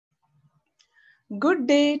Good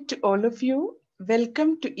day to all of you.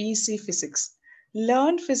 Welcome to Easy Physics.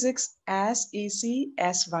 Learn physics as easy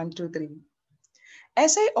as 1, 2, 3.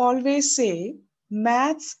 As I always say,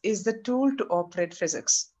 maths is the tool to operate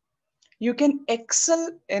physics. You can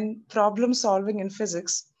excel in problem solving in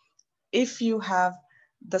physics if you have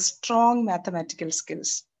the strong mathematical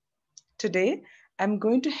skills. Today, I'm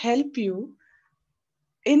going to help you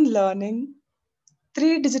in learning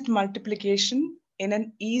three-digit multiplication in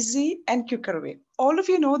an easy and quicker way. All of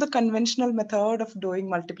you know the conventional method of doing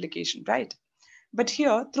multiplication, right? But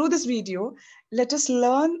here, through this video, let us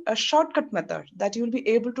learn a shortcut method that you will be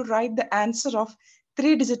able to write the answer of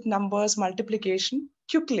three-digit numbers multiplication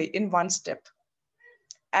quickly in one step.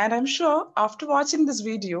 And I'm sure after watching this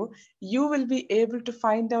video, you will be able to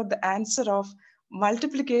find out the answer of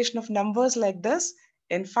multiplication of numbers like this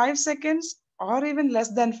in 5 seconds or even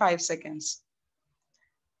less than 5 seconds.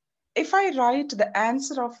 If I write the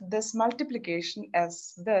answer of this multiplication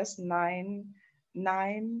as this 9,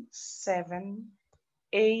 9, 7,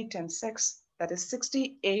 8, and 6, that is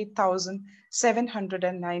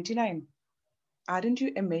 68,799. Aren't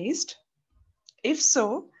you amazed? If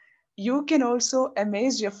so, you can also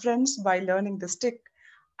amaze your friends by learning this trick.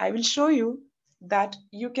 I will show you that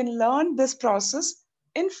you can learn this process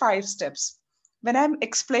in 5 steps. When I'm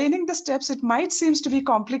explaining the steps, it might seem to be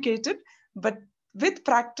complicated, but with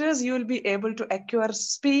practice, you will be able to acquire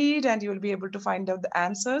speed and you will be able to find out the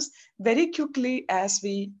answers very quickly as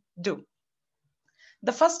we do.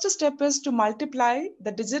 The first step is to multiply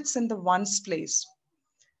the digits in the ones place.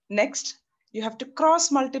 Next, you have to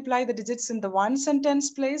cross multiply the digits in the ones and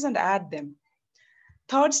tens place and add them.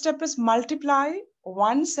 Third step is multiply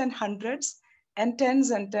ones and hundreds and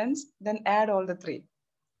tens, then add all the three.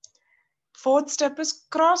 Fourth step is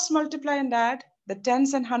cross multiply and add the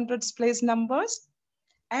tens and hundreds place numbers.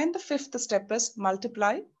 And the fifth step is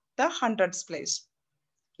multiply the hundreds place.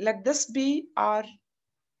 Let this be our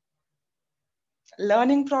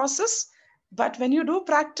learning process. But when you do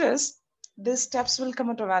practice, these steps will come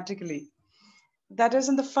automatically. That is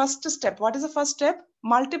in the first step. What is the first step?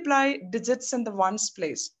 Multiply digits in the ones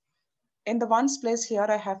place. In the ones place here,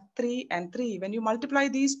 I have 3 and 3. When you multiply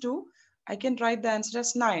these two, I can write the answer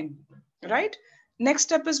as 9, right? Next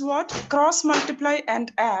step is what? Cross multiply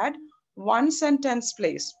and add ones and tens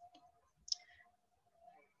place.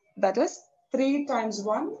 That is 3 times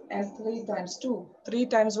 1 and 3 times 2. 3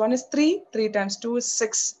 times 1 is 3, 3 times 2 is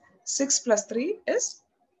 6. 6 plus 3 is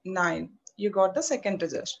 9. You got the second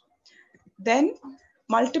digit. Then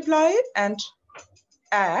multiply and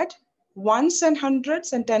add ones and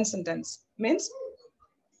hundreds and tens. Means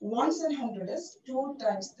ones and hundred is 2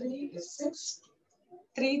 times 3 is 6.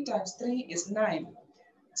 3 times 3 is 9.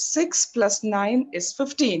 6 plus 9 is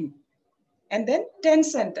 15. And then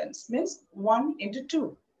tens means 1 into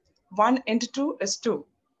 2. 1 into 2 is 2.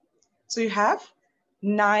 So you have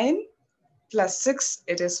 9 plus 6,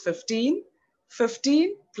 it is 15.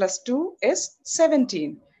 15 plus 2 is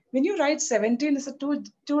 17. When you write 17 is a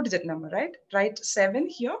two-digit number, right? Write 7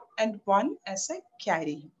 here and 1 as a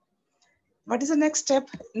carry. What is the next step?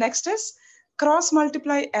 Next is cross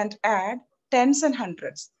multiply and add tens and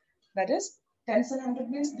hundreds. That is, tens and hundred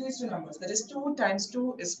means these two numbers. That is 2 times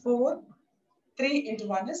 2 is 4. 3 into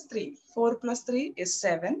 1 is 3. 4 plus 3 is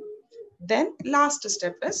 7. Then last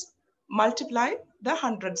step is multiply the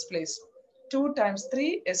hundreds place. 2 times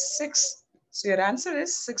 3 is 6. So your answer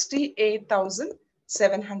is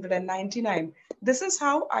 68,799. This is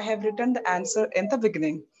how I have written the answer in the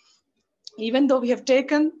beginning. Even though we have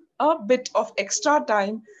taken a bit of extra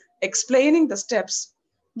time explaining the steps,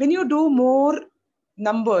 when you do more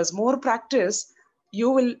numbers, more practice, you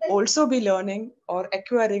will also be learning or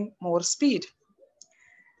acquiring more speed.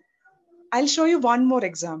 I'll show you one more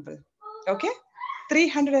example. Okay,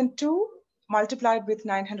 302 multiplied with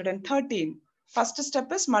 913. First step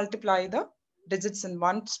is multiply the digits in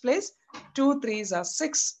ones place. 2 3s are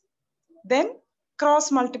 6. Then cross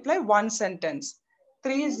multiply ones and tens.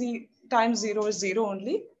 3 times 0 is 0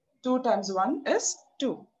 only. 2 times 1 is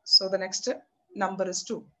 2. So the next number is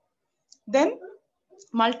 2. Then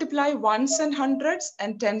multiply ones and hundreds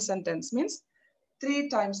and tens means 3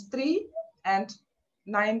 times 3 and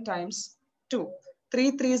 9 times 2.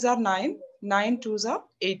 3 3s are 9, 9 2s are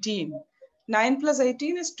 18. 9 plus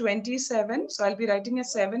 18 is 27. So I'll be writing a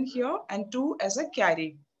 7 here and 2 as a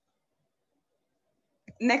carry.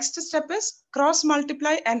 Next step is cross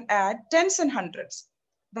multiply and add tens and hundreds.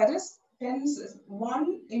 That is, tens is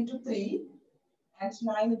 1 into 3 and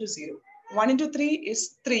 9 into 0. 1 into 3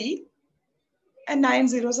 is 3 and 9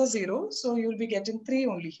 zeros are 0. So you'll be getting 3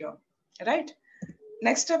 only here, right?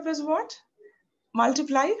 Next step is what?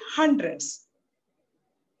 Multiply hundreds,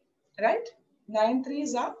 right? 9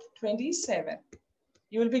 threes are 27.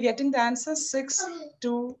 You will be getting the answer 6,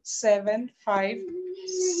 2, 7, 5,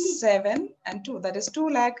 7 and 2. That is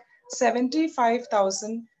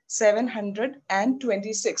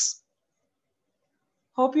 2,75,726.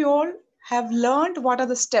 Hope you all have learned what are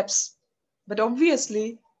the steps. But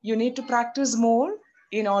obviously, you need to practice more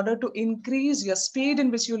in order to increase your speed in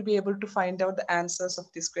which you will be able to find out the answers of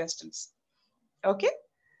these questions. Okay?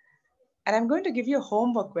 And I'm going to give you a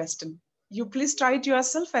homework question. You please try it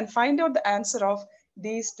yourself and find out the answer of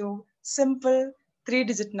these two simple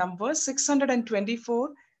 3-digit numbers,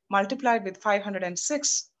 624 multiplied with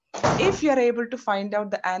 506. If you are able to find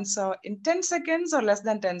out the answer in 10 seconds or less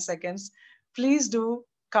than 10 seconds, please do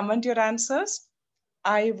comment your answers.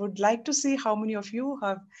 I would like to see how many of you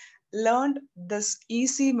have learned this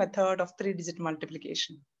easy method of 3-digit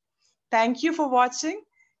multiplication. Thank you for watching.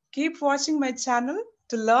 Keep watching my channel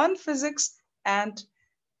to learn physics and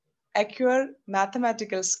acquire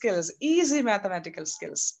mathematical skills, easy mathematical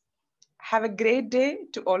skills. Have a great day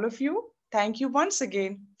to all of you. Thank you once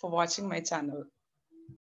again for watching my channel.